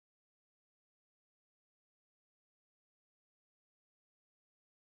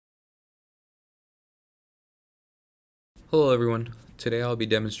Hello everyone. Today I'll be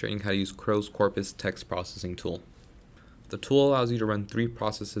demonstrating how to use Crow's Corpus Text Processing tool. The tool allows you to run 3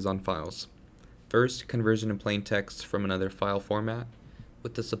 processes on files. First, conversion in plain text from another file format,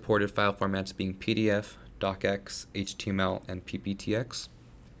 with the supported file formats being PDF, docx, HTML, and PPTX.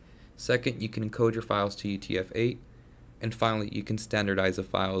 Second, you can encode your files to UTF-8. And finally, you can standardize the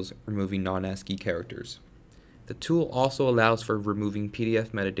files, removing non-ASCII characters. The tool also allows for removing PDF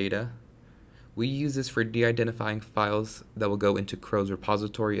metadata. We use this for de-identifying files that will go into Crow's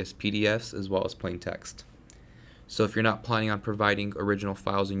repository as PDFs as well as plain text. So if you're not planning on providing original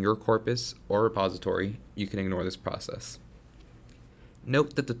files in your corpus or repository, you can ignore this process.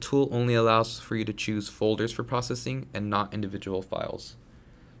 Note that the tool only allows for you to choose folders for processing and not individual files.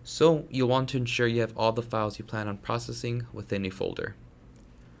 So you'll want to ensure you have all the files you plan on processing within a folder.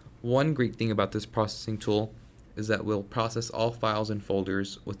 One great thing about this processing tool is that we'll process all files and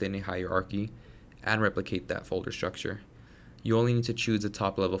folders within a hierarchy and replicate that folder structure. You only need to choose the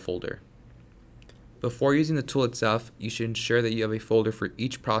top level folder. Before using the tool itself, you should ensure that you have a folder for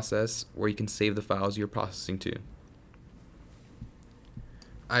each process where you can save the files you're processing to.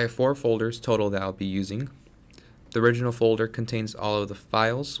 I have 4 folders total that I'll be using. The original folder contains all of the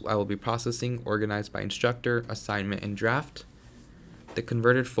files I will be processing, organized by instructor, assignment, and draft. The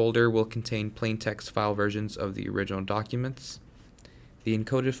converted folder will contain plain text file versions of the original documents. The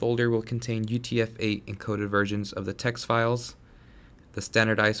encoded folder will contain UTF-8 encoded versions of the text files. The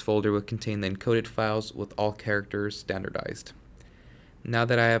standardized folder will contain the encoded files with all characters standardized. Now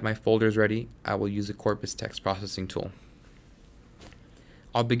that I have my folders ready, I will use the Corpus Text Processing tool.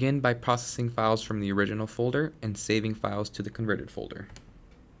 I'll begin by processing files from the original folder and saving files to the converted folder.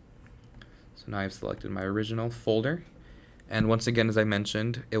 So now I've selected my original folder, and once again, as I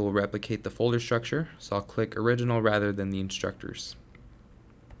mentioned, it will replicate the folder structure, so I'll click original rather than the instructors.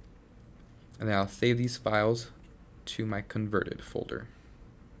 And then I'll save these files to my converted folder.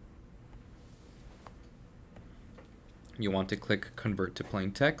 You want to click convert to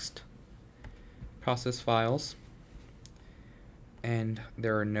plain text, process files, and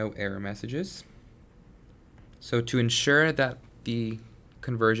there are no error messages. So to ensure that the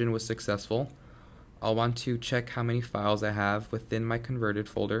conversion was successful, I'll want to check how many files I have within my converted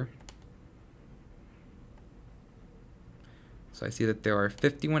folder. So I see that there are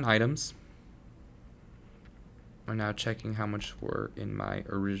 51 items. We're now checking how much were in my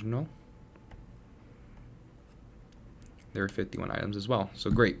original. There are 51 items as well, so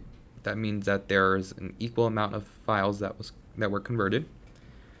great. That means that there's an equal amount of files that were converted.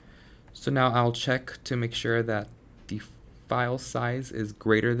 So now I'll check to make sure that the file size is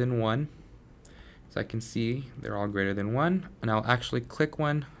greater than 1. So I can see they're all greater than 1, and I'll actually click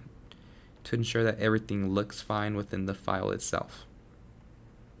 1 to ensure that everything looks fine within the file itself.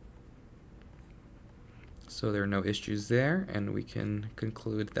 So there are no issues there, and we can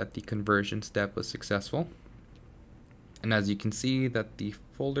conclude that the conversion step was successful. And as you can see, that the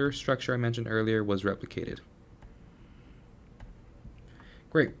folder structure I mentioned earlier was replicated.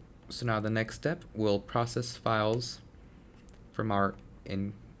 Great. So now the next step, we'll process files from our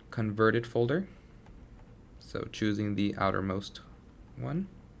converted folder. So choosing the outermost one.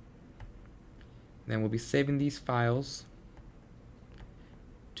 Then we'll be saving these files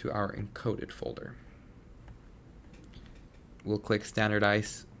to our encoded folder. We'll click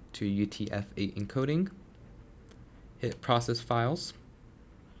standardize to UTF-8 encoding, hit process files,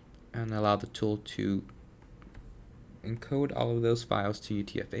 and allow the tool to encode all of those files to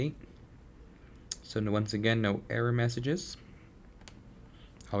UTF-8. So once again, no error messages.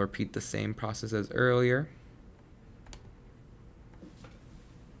 I'll repeat the same process as earlier.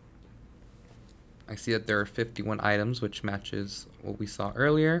 I see that there are 51 items, which matches what we saw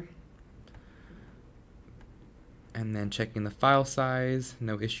earlier. And then checking the file size,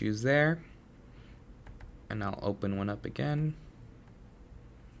 no issues there. And I'll open one up again.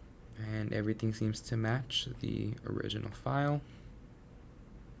 And everything seems to match the original file.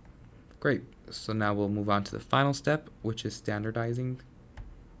 Great. So now we'll move on to the final step, which is standardizing.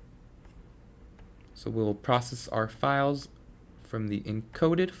 So we'll process our files from the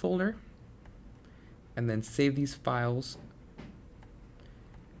encoded folder and then save these files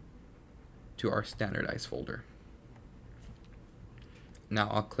to our standardized folder. Now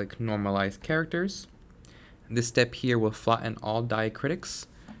I'll click normalize characters. This step here will flatten all diacritics,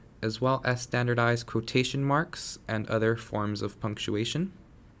 as well as standardize quotation marks and other forms of punctuation.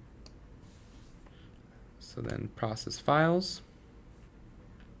 So then process files.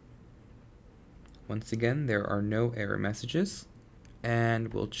 Once again, there are no error messages,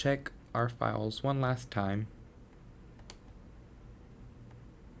 and we'll check our files one last time.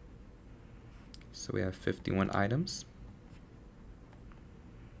 So we have 51 items.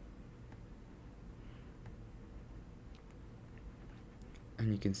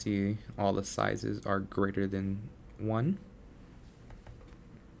 And you can see all the sizes are greater than 1.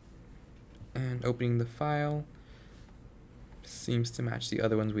 And opening the file seems to match the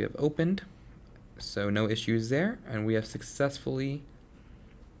other ones we have opened. So no issues there, and we have successfully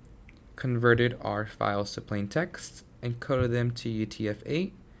converted our files to plain text, encoded them to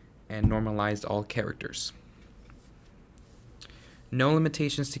UTF-8, and normalized all characters. No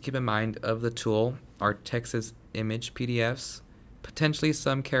limitations to keep in mind of the tool are text as image PDFs, potentially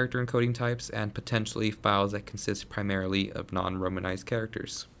some character encoding types, and potentially files that consist primarily of non-Romanized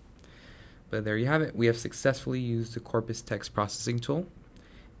characters. But there you have it. We have successfully used the Corpus Text Processing tool.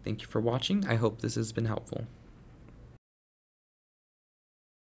 Thank you for watching. I hope this has been helpful.